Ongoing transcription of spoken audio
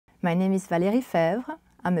My name is Valerie Faivre.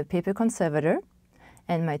 I'm a paper conservator,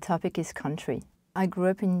 and my topic is country. I grew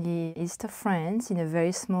up in the east of France in a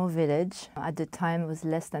very small village. At the time, it was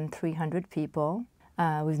less than 300 people,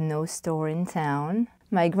 with no store in town.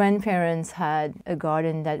 My grandparents had a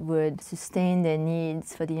garden that would sustain their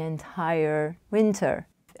needs for the entire winter.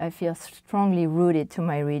 I feel strongly rooted to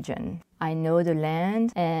my region. I know the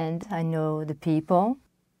land and I know the people.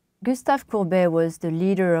 Gustave Courbet was the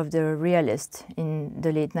leader of the realists in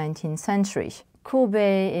the late 19th century.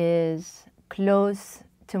 Courbet is close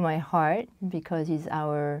to my heart because he's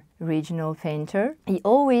our regional painter. He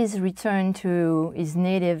always returned to his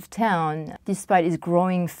native town despite his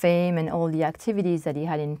growing fame and all the activities that he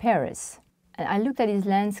had in Paris. And I looked at his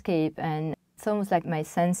landscape and it's almost like my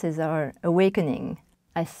senses are awakening.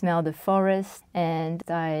 I smell the forest and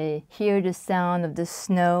I hear the sound of the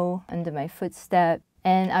snow under my footsteps.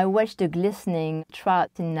 And I watched the glistening trout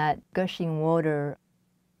in that gushing water.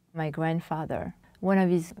 My grandfather, one of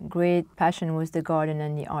his great passions was the garden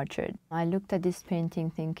and the orchard. I looked at this painting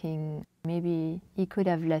thinking maybe he could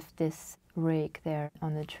have left this rake there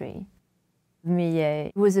on the tree.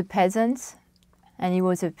 Millet was a peasant and he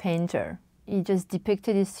was a painter. He just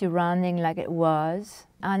depicted his surrounding like it was.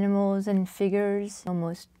 Animals and figures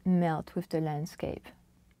almost melt with the landscape.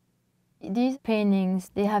 These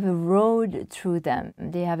paintings, they have a road through them.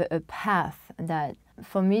 They have a path that,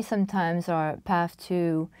 for me, sometimes are a path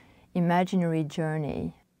to imaginary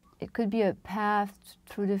journey. It could be a path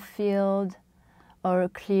through the field or a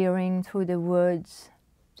clearing through the woods.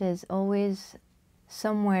 There's always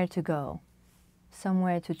somewhere to go,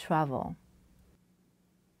 somewhere to travel.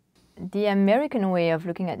 The American way of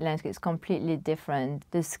looking at landscape is completely different.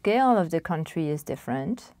 The scale of the country is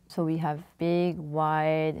different. So we have big,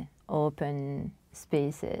 wide, open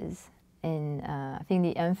spaces. And I think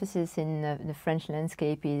the emphasis in the French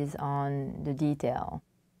landscape is on the detail.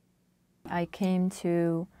 I came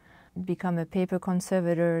to become a paper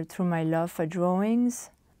conservator through my love for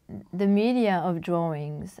drawings. The media of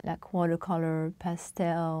drawings, like watercolor,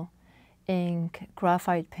 pastel, ink,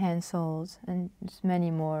 graphite pencils, and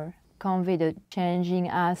many more, convey the changing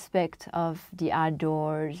aspect of the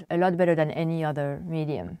outdoors a lot better than any other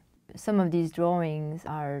medium. Some of these drawings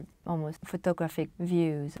are almost photographic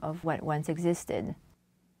views of what once existed.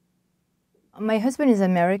 My husband is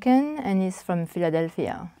American and he's from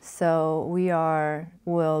Philadelphia, so we are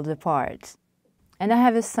worlds apart. And I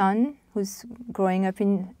have a son who's growing up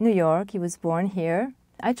in New York. He was born here.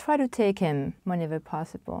 I try to take him whenever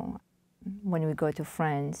possible when we go to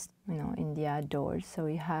France, in the outdoors, so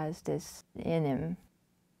he has this in him.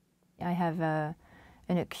 I have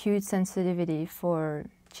an acute sensitivity for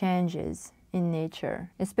changes in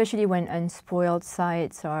nature, especially when unspoiled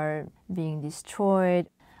sites are being destroyed.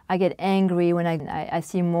 I get angry when I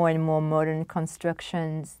see more and more modern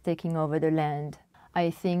constructions taking over the land.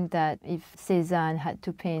 I think that if Cézanne had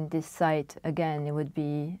to paint this site again, it would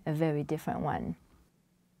be a very different one.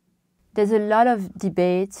 There's a lot of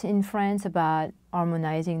debate in France about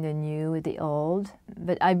harmonizing the new with the old,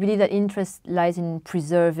 but I believe that interest lies in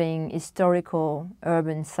preserving historical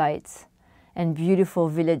urban sites and beautiful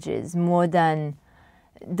villages more than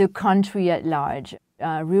the country at large.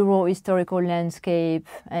 Rural historical landscape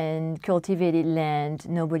and cultivated land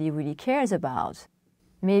nobody really cares about.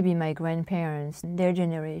 Maybe my grandparents, their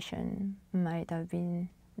generation, might have been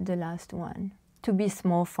the last one to be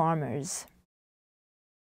small farmers.